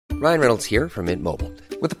Ryan Reynolds here from Mint Mobile.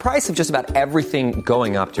 With the price of just about everything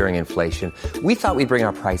going up during inflation, we thought we'd bring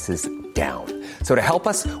our prices down. So to help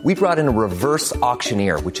us, we brought in a reverse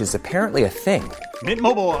auctioneer, which is apparently a thing. Mint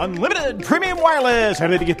Mobile Unlimited Premium Wireless. How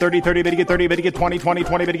to get 30, 30, bit to get 30, bit to get 20, 20,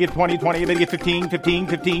 20, bit to get 20, 20, bit to get 15, 15,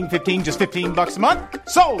 15, 15, just $15 a month?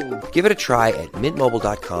 Sold! Give it a try at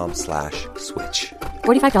mintmobile.com/switch.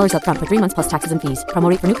 $45 up front for 3 months plus taxes and fees. Promo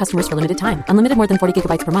rate for new customers for limited time. Unlimited more than 40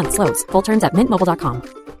 gigabytes per month. Slows full terms at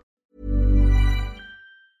mintmobile.com.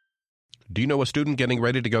 Do you know a student getting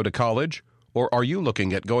ready to go to college? Or are you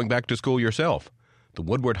looking at going back to school yourself? The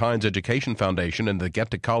Woodward Hines Education Foundation and the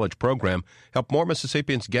Get to College program help more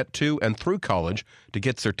Mississippians get to and through college to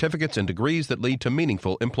get certificates and degrees that lead to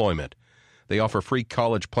meaningful employment. They offer free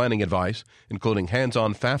college planning advice, including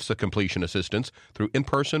hands-on FAFSA completion assistance through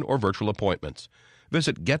in-person or virtual appointments.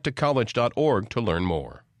 Visit gettocollege.org to learn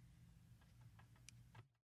more.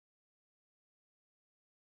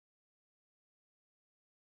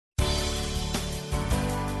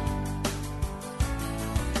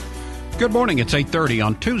 Good morning. It's 8:30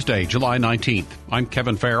 on Tuesday, July 19th. I'm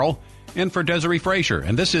Kevin Farrell, in for Desiree Frazier,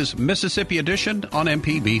 and this is Mississippi Edition on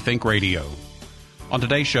MPB Think Radio. On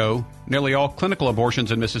today's show, nearly all clinical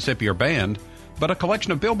abortions in Mississippi are banned, but a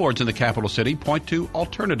collection of billboards in the capital city point to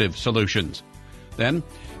alternative solutions. Then,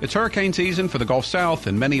 it's hurricane season for the Gulf South,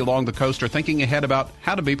 and many along the coast are thinking ahead about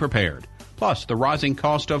how to be prepared, plus the rising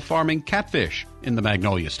cost of farming catfish in the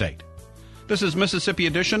Magnolia State. This is Mississippi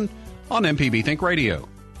Edition on MPB Think Radio.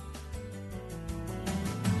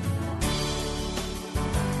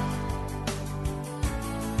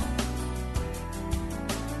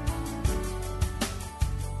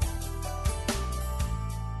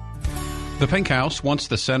 The Pink House, once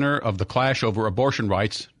the center of the clash over abortion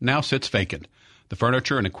rights, now sits vacant. The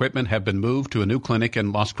furniture and equipment have been moved to a new clinic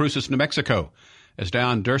in Las Cruces, New Mexico. As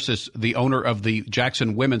Don Dursis, the owner of the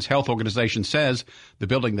Jackson Women's Health Organization, says, the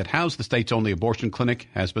building that housed the state's only abortion clinic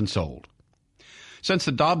has been sold. Since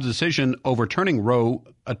the Dobbs decision overturning Roe,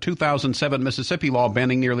 a 2007 Mississippi law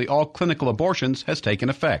banning nearly all clinical abortions has taken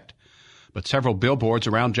effect. But several billboards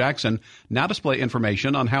around Jackson now display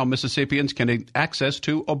information on how Mississippians can get access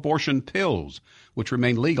to abortion pills, which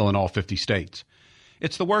remain legal in all 50 states.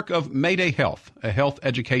 It's the work of Mayday Health, a health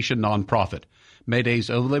education nonprofit. Mayday's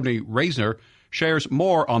Olivia Reisner shares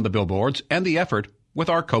more on the billboards and the effort with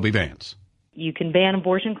our Kobe Vance. You can ban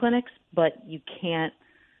abortion clinics, but you can't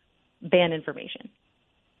ban information.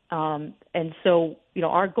 And so,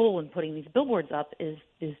 our goal in putting these billboards up is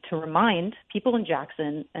to remind people in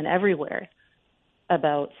Jackson and everywhere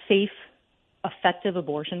about safe, effective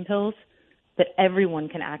abortion pills that everyone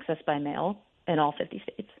can access by mail in all 50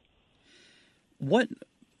 states. What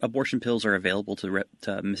abortion pills are available to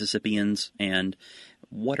Mississippians, and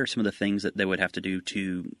what are some of the things that they would have to do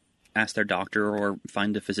to ask their doctor or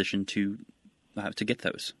find a physician to get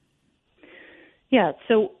those? Yeah,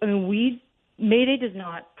 so Mayday does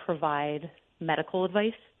not provide medical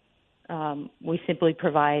advice. We simply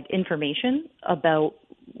provide information about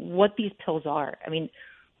what these pills are.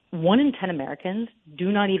 1 in 10 Americans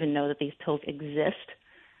do not even know that these pills exist.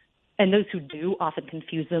 And those who do often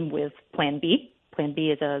confuse them with Plan B. Plan B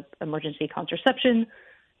is an emergency contraception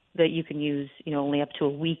that you can use, only up to a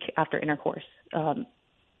week after intercourse.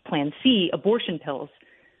 Plan C, abortion pills,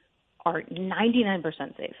 are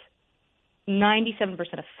 99% safe,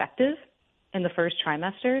 97% effective in the first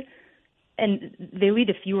trimester, and they lead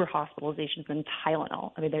to fewer hospitalizations than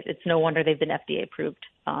Tylenol. It's no wonder they've been FDA approved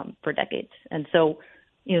for decades. And so,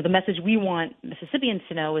 the message we want Mississippians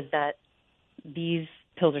to know is that these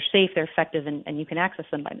pills are safe, they're effective, and you can access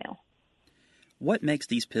them by mail. What makes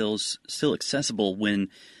these pills still accessible when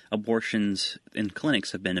abortions in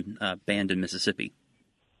clinics have been banned in Mississippi?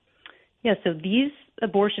 Yeah, so these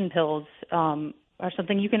abortion pills are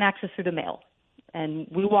something you can access through the mail, and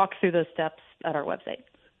we walk through those steps at our website.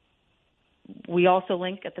 We also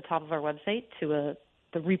link at the top of our website to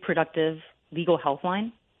the Reproductive Legal Health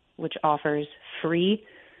Line, which offers free,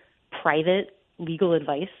 private legal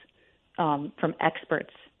advice from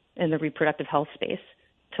experts in the reproductive health space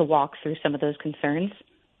to walk through some of those concerns.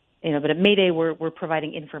 But at Mayday, we're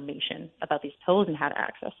providing information about these pills and how to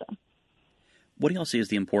access them. What do y'all see as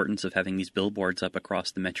the importance of having these billboards up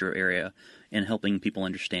across the metro area and helping people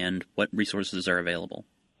understand what resources are available?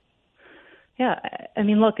 Yeah,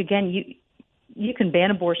 look, again, you can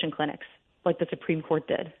ban abortion clinics like the Supreme Court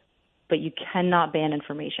did, but you cannot ban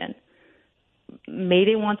information.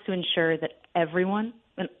 Mayday wants to ensure that everyone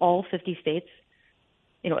in all 50 states,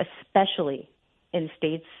 especially in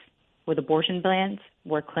states with abortion bans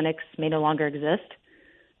where clinics may no longer exist,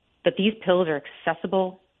 that these pills are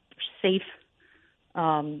accessible, they're safe,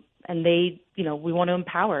 And we want to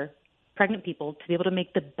empower pregnant people to be able to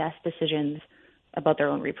make the best decisions about their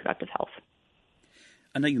own reproductive health.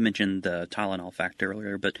 I know you mentioned the Tylenol fact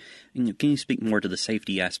earlier, but can you speak more to the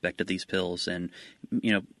safety aspect of these pills and,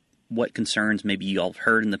 what concerns maybe you all have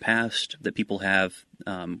heard in the past that people have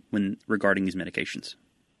when regarding these medications?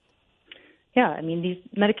 Yeah, these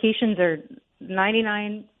medications are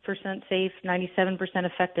 99% safe, 97%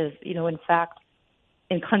 effective. In fact,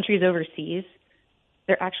 in countries overseas,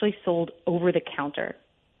 they're actually sold over the counter,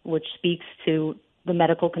 which speaks to the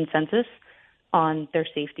medical consensus on their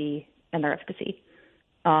safety and their efficacy.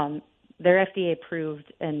 They're FDA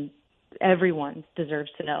approved, and everyone deserves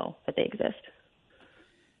to know that they exist.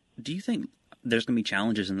 Do you think there's going to be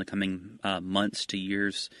challenges in the coming months to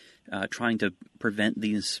years trying to prevent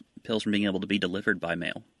these pills from being able to be delivered by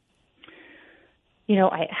mail?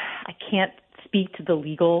 I can't speak to the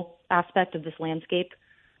legal aspect of this landscape.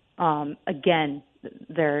 Again,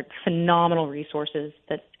 they're phenomenal resources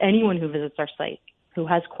that anyone who visits our site who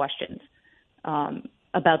has questions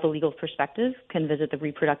about the legal perspective can visit the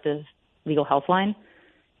Reproductive Legal Health Line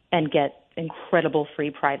and get incredible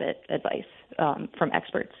free private advice from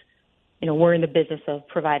experts. We're in the business of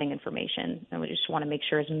providing information, and we just want to make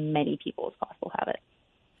sure as many people as possible have it.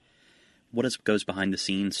 What goes behind the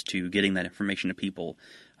scenes to getting that information to people?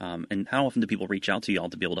 And how often do people reach out to you all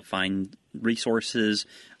to be able to find resources,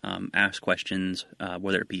 ask questions,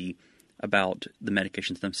 whether it be about the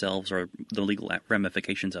medications themselves or the legal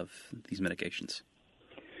ramifications of these medications?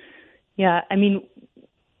 Yeah,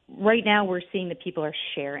 right now we're seeing that people are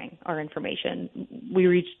sharing our information. We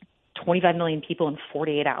reached 25 million people in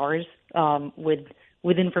 48 hours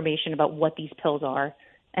with information about what these pills are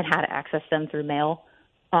and how to access them through mail.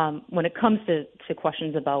 When it comes to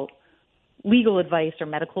questions about legal advice or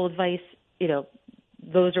medical advice,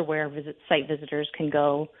 those are where site visitors can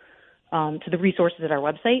go to the resources at our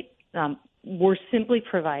website. We're simply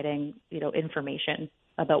providing, information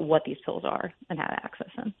about what these pills are and how to access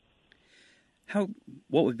them.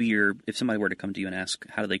 What would be if somebody were to come to you and ask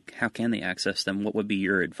how can they access them? What would be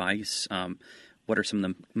your advice? What are some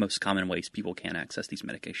of the most common ways people can access these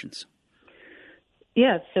medications?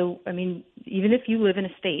 Yeah, so even if you live in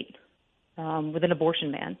a state with an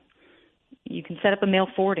abortion ban, you can set up a mail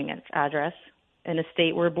forwarding address in a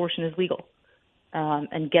state where abortion is legal,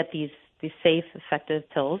 and get these safe, effective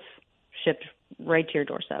pills shipped right to your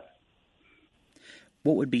doorstep.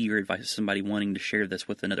 What would be your advice to somebody wanting to share this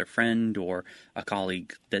with another friend or a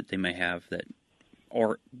colleague that they may have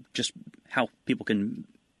or just how people can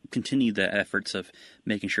continue the efforts of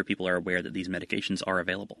making sure people are aware that these medications are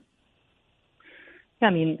available? Yeah,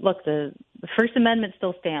 look, the First Amendment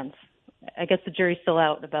still stands. I guess the jury's still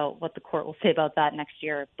out about what the court will say about that next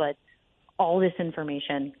year, but all this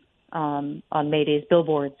information on Mayday's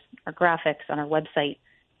billboards, our graphics, on our website,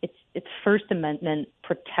 it's First Amendment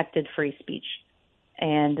protected free speech.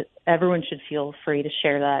 And everyone should feel free to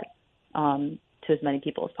share that to as many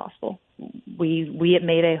people as possible. We at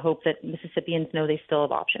Mayday hope that Mississippians know they still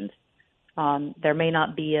have options. There may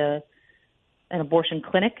not be an abortion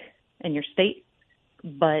clinic in your state,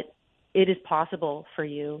 but it is possible for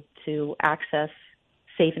you to access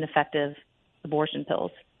safe and effective abortion pills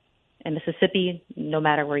in Mississippi, no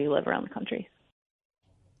matter where you live around the country.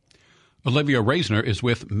 Olivia Reisner is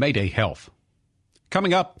with Mayday Health.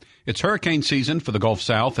 Coming up, it's hurricane season for the Gulf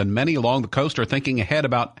South, and many along the coast are thinking ahead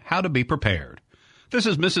about how to be prepared. This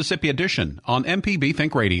is Mississippi Edition on MPB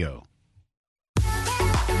Think Radio.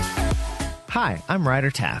 Hi, I'm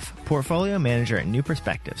Ryder Taff, Portfolio Manager at New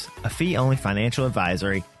Perspectives, a fee-only financial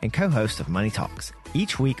advisory and co-host of Money Talks.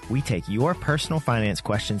 Each week, we take your personal finance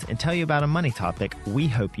questions and tell you about a money topic we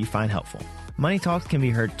hope you find helpful. Money Talks can be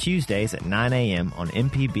heard Tuesdays at 9 a.m. on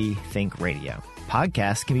MPB Think Radio.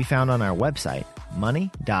 Podcasts can be found on our website,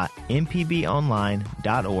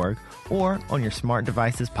 money.mpbonline.org, or on your smart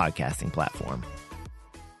device's podcasting platform.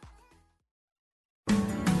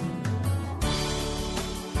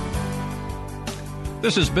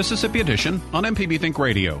 This is Mississippi Edition on MPB Think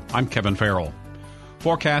Radio. I'm Kevin Farrell.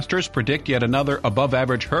 Forecasters predict yet another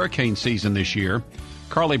above-average hurricane season this year.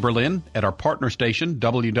 Carly Berlin at our partner station,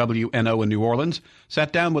 WWNO in New Orleans,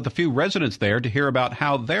 sat down with a few residents there to hear about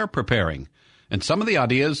how they're preparing. And some of the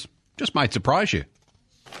ideas just might surprise you.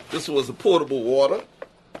 This was a portable water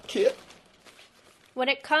kit. When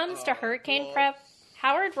it comes to hurricane prep,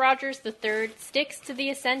 Howard Rogers III sticks to the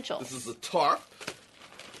essentials. This is a tarp,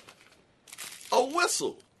 a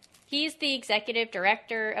whistle. He's the executive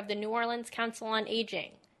director of the New Orleans Council on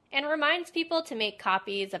Aging and reminds people to make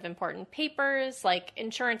copies of important papers like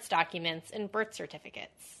insurance documents and birth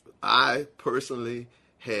certificates. I personally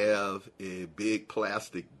have a big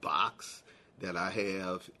plastic box that I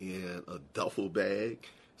have in a duffel bag.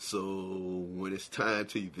 So when it's time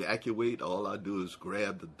to evacuate, all I do is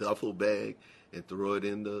grab the duffel bag and throw it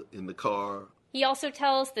in the car. He also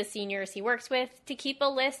tells the seniors he works with to keep a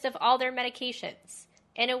list of all their medications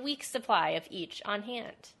and a week's supply of each on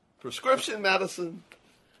hand. Prescription medicine,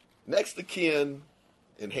 next of kin,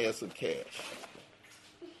 and have some cash.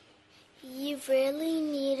 You really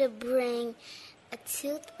need to bring a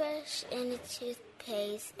toothbrush and a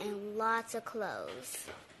toothpaste and lots of clothes.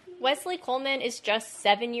 Wesley Coleman is just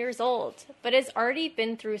 7 years old, but has already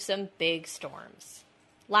been through some big storms.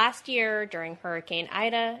 Last year, during Hurricane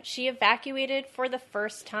Ida, she evacuated for the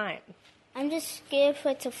first time. I'm just scared for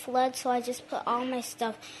it to flood, so I just put all my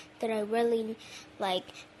stuff that I really like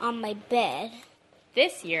on my bed.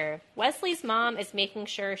 This year, Wesley's mom is making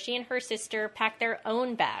sure she and her sister pack their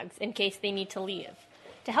own bags in case they need to leave,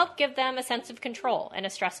 to help give them a sense of control in a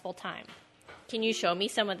stressful time. Can you show me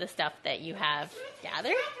some of the stuff that you have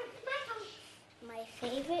gathered? My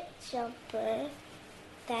favorite jumper.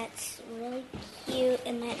 That's really cute,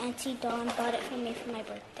 and my Auntie Dawn bought it for me for my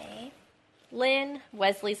birthday. Lynn,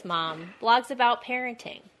 Wesley's mom, blogs about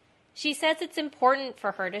parenting. She says it's important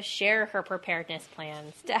for her to share her preparedness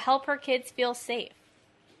plans to help her kids feel safe.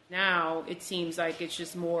 Now it seems like it's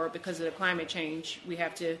just more because of the climate change. We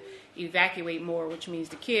have to evacuate more, which means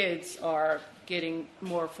the kids are getting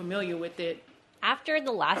more familiar with it. After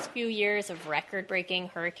the last few years of record-breaking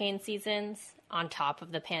hurricane seasons, on top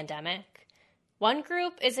of the pandemic, one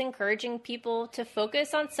group is encouraging people to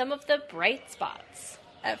focus on some of the bright spots.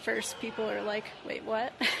 At first, people are like, wait,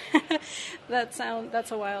 what? That's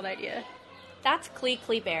a wild idea. That's Clee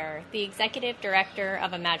Kleber, the executive director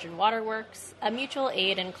of Imagine Waterworks, a mutual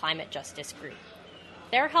aid and climate justice group.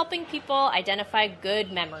 They're helping people identify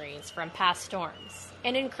good memories from past storms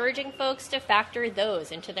and encouraging folks to factor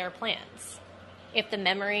those into their plans. If the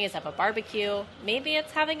memory is of a barbecue, maybe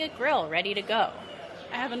it's having a grill ready to go.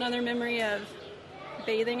 I have another memory of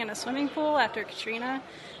bathing in a swimming pool after Katrina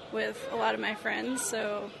with a lot of my friends,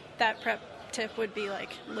 so that prep tip would be like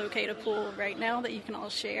locate a pool right now that you can all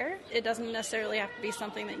share. It doesn't necessarily have to be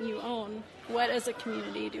something that you own. What as a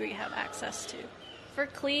community do we have access to? For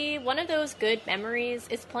Clee, one of those good memories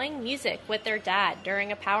is playing music with their dad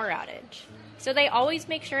during a power outage, so they always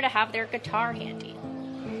make sure to have their guitar handy.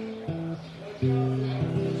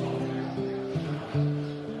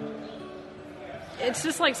 It's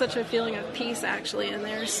just like such a feeling of peace, actually, and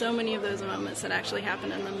there are so many of those moments that actually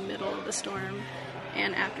happen in the middle of the storm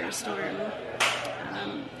and after a storm.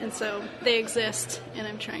 And so they exist, and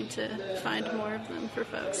I'm trying to find more of them for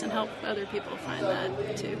folks and help other people find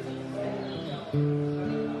that, too.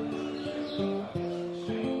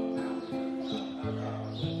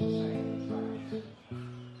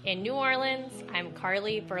 In New Orleans, I'm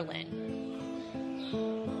Carly Berlin.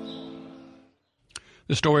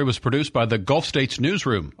 The story was produced by the Gulf States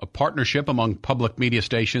Newsroom, a partnership among public media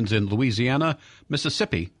stations in Louisiana,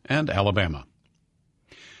 Mississippi, and Alabama.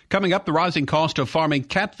 Coming up, the rising cost of farming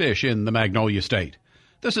catfish in the Magnolia State.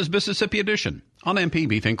 This is Mississippi Edition on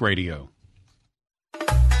MPB Think Radio.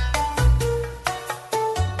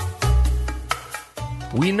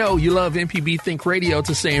 We know you love MPB Think Radio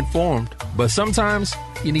to stay informed, but sometimes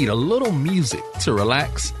you need a little music to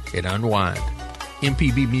relax and unwind.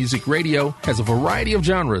 MPB Music Radio has a variety of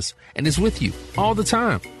genres and is with you all the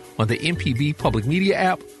time on the MPB Public Media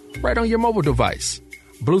app right on your mobile device.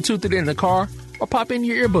 Bluetooth it in the car or pop in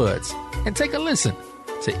your earbuds and take a listen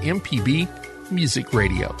to MPB Music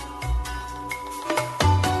Radio.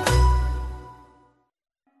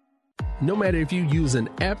 No matter if you use an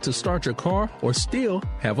app to start your car or still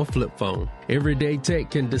have a flip phone, Everyday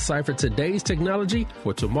Tech can decipher today's technology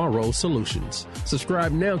for tomorrow's solutions.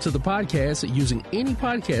 Subscribe now to the podcast using any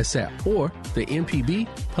podcast app or the MPB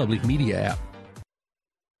Public Media app.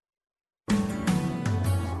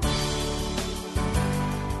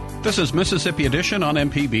 This is Mississippi Edition on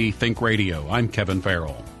MPB Think Radio. I'm Kevin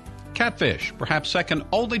Farrell. Catfish, perhaps second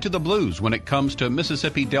only to the blues when it comes to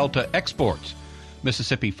Mississippi Delta exports.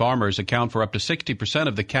 Mississippi farmers account for up to 60%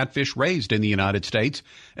 of the catfish raised in the United States,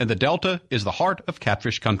 and the Delta is the heart of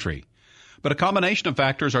catfish country. But a combination of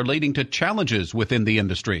factors are leading to challenges within the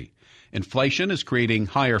industry. Inflation is creating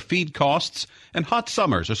higher feed costs, and hot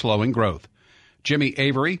summers are slowing growth. Jimmy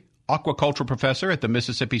Avery, aquaculture professor at the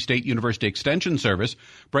Mississippi State University Extension Service,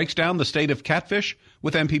 breaks down the state of catfish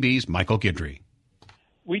with MPB's Michael Guidry.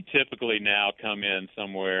 We typically now come in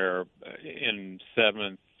somewhere in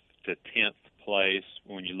 7th to 10th place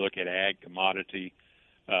when you look at ag commodity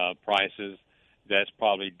prices. That's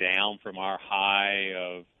probably down from our high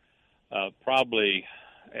of probably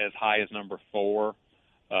as high as number 4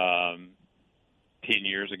 10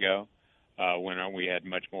 years ago. when we had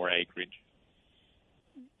much more acreage.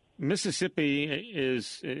 Mississippi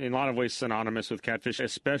is in a lot of ways synonymous with catfish,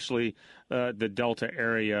 especially the Delta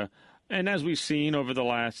area. And as we've seen over the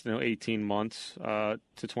last 18 months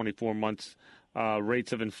to 24 months,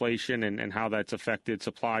 rates of inflation and how that's affected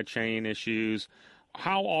supply chain issues,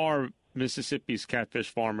 how are Mississippi's catfish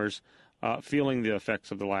farmers feeling the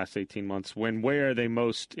effects of the last 18 months? Where are they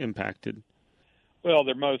most impacted? Well,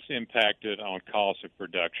 they're most impacted on cost of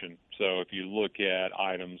production. So if you look at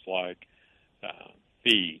items like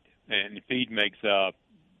feed, and feed makes up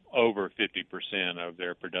over 50% of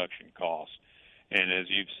their production costs. And as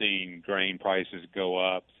you've seen grain prices go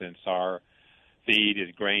up, since our feed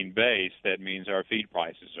is grain-based, that means our feed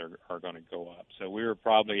prices are going to go up. So we were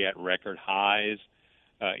probably at record highs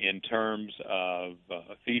in terms of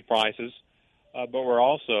feed prices, but we're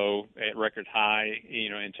also at record high,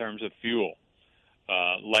 in terms of fuel.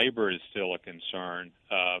 Labor is still a concern,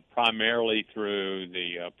 primarily through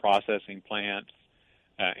the processing plants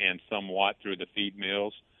and somewhat through the feed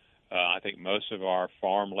mills. I think most of our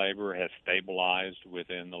farm labor has stabilized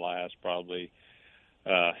within the last probably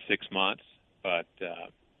 6 months, but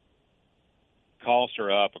costs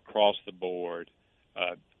are up across the board,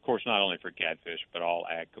 of course, not only for catfish, but all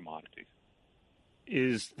ag commodities.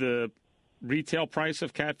 Is the retail price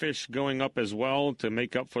of catfish going up as well to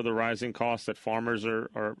make up for the rising costs that farmers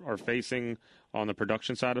are facing on the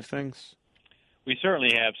production side of things? We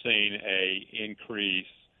certainly have seen a increase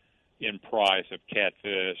in price of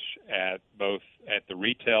catfish at both at the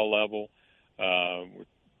retail level,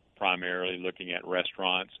 primarily looking at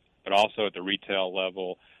restaurants, but also at the retail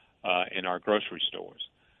level in our grocery stores.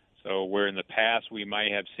 So where in the past we may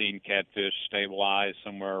have seen catfish stabilize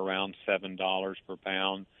somewhere around $7 per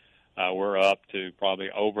pound, we're up to probably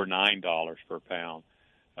over $9 per pound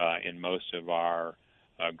in most of our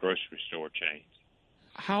grocery store chains.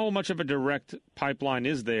 How much of a direct pipeline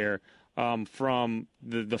is there from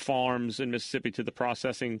the farms in Mississippi to the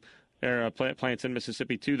processing plants in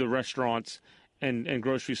Mississippi to the restaurants and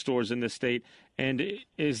grocery stores in the state? And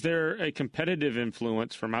is there a competitive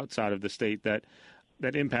influence from outside of the state that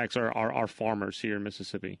impacts our farmers here in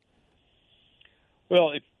Mississippi?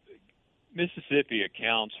 Well, Mississippi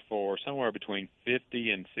accounts for somewhere between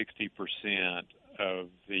 50 and 60% of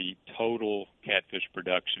the total catfish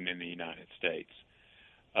production in the United States.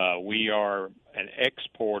 We are an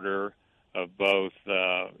exporter of both,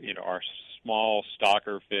 our small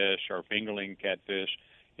stocker fish, our fingerling catfish,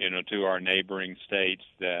 to our neighboring states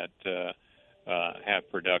that have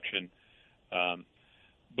production.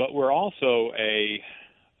 But we're also a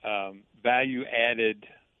value-added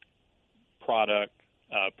product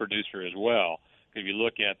producer as well. If you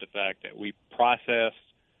look at the fact that we process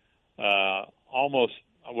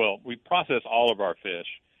we process all of our fish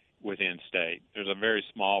within state. There's a very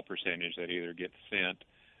small percentage that either gets sent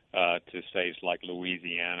to states like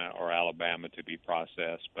Louisiana or Alabama to be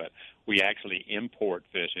processed, but we actually import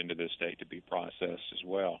fish into the state to be processed as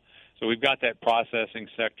well. So we've got that processing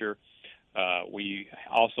sector. We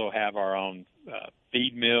also have our own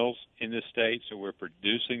feed mills in the state, so we're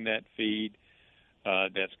producing that feed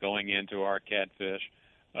that's going into our catfish.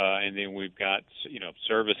 And then we've got,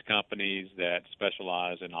 service companies that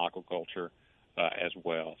specialize in aquaculture as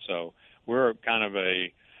well. So we're kind of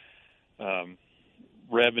a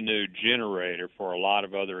revenue generator for a lot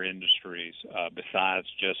of other industries besides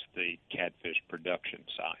just the catfish production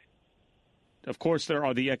side. Of course, there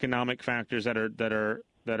are the economic factors that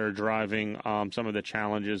are driving some of the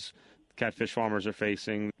challenges catfish farmers are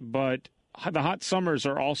facing, but the hot summers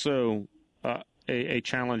are also a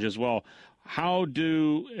challenge as well. How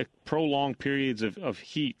do prolonged periods of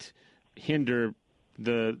heat hinder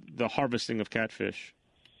the harvesting of catfish?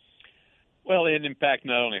 Well, it impact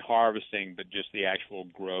not only harvesting, but just the actual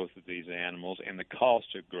growth of these animals and the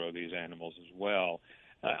cost to grow these animals as well.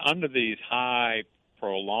 Under these high,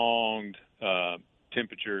 prolonged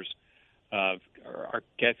temperatures, our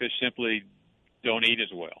catfish simply don't eat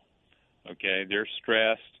as well. Okay, they're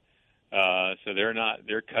stressed, so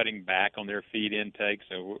they're cutting back on their feed intake.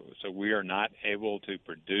 So we are not able to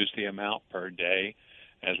produce the amount per day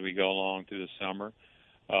as we go along through the summer.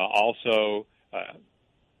 Also,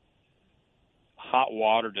 hot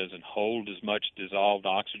water doesn't hold as much dissolved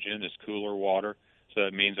oxygen as cooler water, so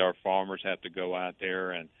it means our farmers have to go out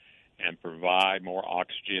there and provide more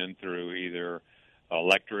oxygen through either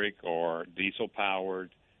electric or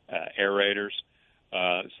diesel-powered aerators.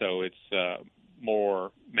 So it's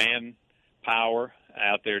more manpower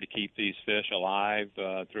out there to keep these fish alive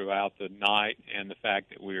throughout the night, and the fact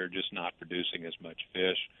that we are just not producing as much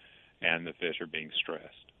fish, and the fish are being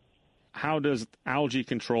stressed. how does algae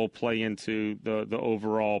control play into the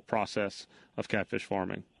overall process of catfish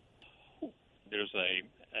farming? There's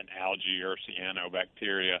an algae or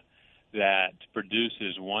cyanobacteria that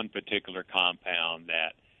produces one particular compound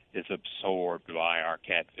that is absorbed by our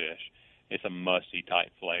catfish. It's a musty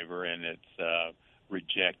type flavor, and it's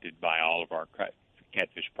rejected by all of our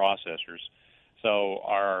catfish processors.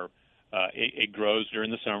 So it grows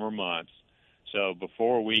during the summer months. So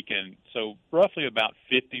roughly about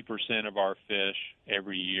 50% of our fish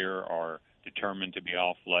every year are determined to be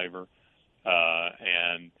off flavor,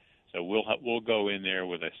 and so we'll go in there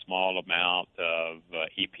with a small amount of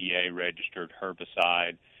EPA registered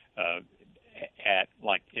herbicide at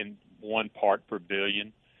like in 1 part per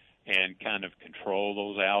billion, and kind of control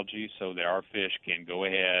those algae so that our fish can go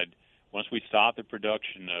ahead. Once we stop the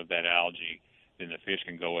production of that algae, then the fish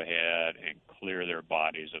can go ahead and clear their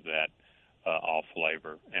bodies of that off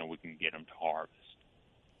flavor, and we can get them to harvest.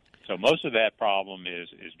 So most of that problem is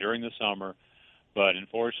during the summer, but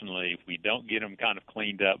unfortunately, if we don't get them kind of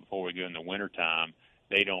cleaned up before we go in the wintertime,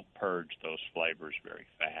 they don't purge those flavors very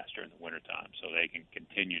fast during the wintertime, so they can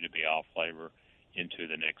continue to be off flavor into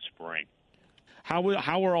the next spring.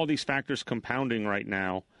 How are all these factors compounding right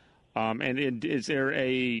now? And is there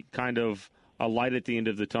a kind of a light at the end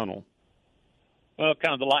of the tunnel? Well,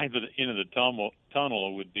 kind of the light at the end of the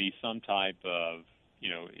tunnel would be some type of,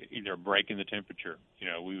 either a break in the temperature.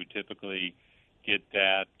 We would typically get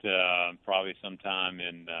that probably sometime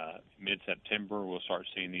in mid-September. We'll start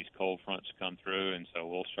seeing these cold fronts come through, and so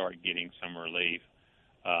we'll start getting some relief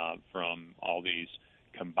from all these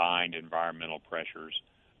combined environmental pressures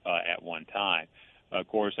at one time. Of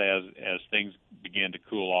course, as things begin to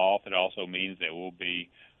cool off, it also means that we'll be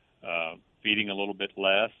feeding a little bit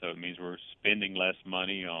less, so it means we're spending less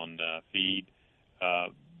money on feed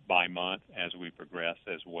by month as we progress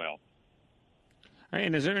as well.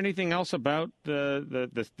 And is there anything else about the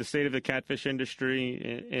state of the catfish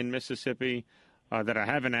industry in Mississippi that I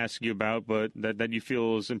haven't asked you about, but that you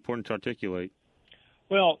feel is important to articulate?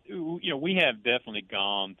 Well, we have definitely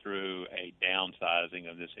gone through a downsizing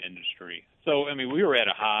of this industry. So, we were at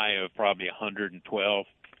a high of probably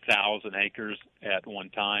 112,000 acres at one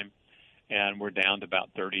time, and we're down to about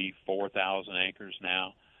 34,000 acres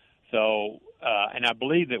now. So, and I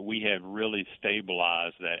believe that we have really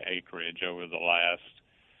stabilized that acreage over the last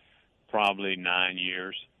probably 9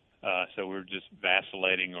 years. So we're just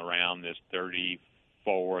vacillating around this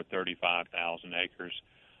 35,000 acres.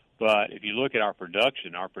 But if you look at our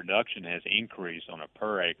production has increased on a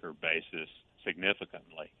per acre basis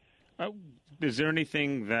significantly. Is there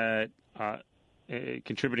anything that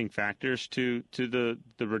contributing factors to the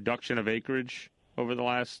reduction of acreage over the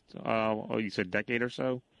last, you said decade or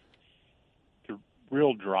so? The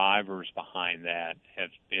real drivers behind that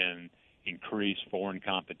have been increased foreign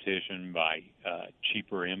competition by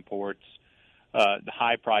cheaper imports, the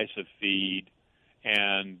high price of feed,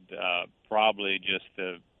 and probably just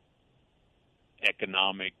the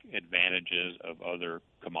economic advantages of other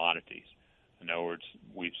commodities. In other words,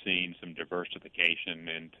 we've seen some diversification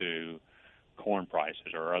into corn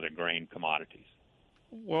prices or other grain commodities.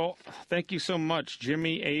 Well, thank you so much,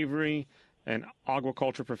 Jimmy Avery, an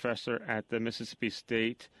aquaculture professor at the Mississippi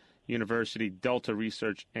State University Delta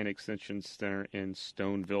Research and Extension Center in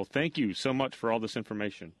Stoneville. Thank you so much for all this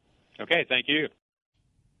information. Okay, thank you.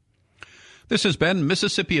 This has been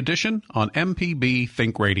Mississippi Edition on MPB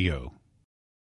Think Radio.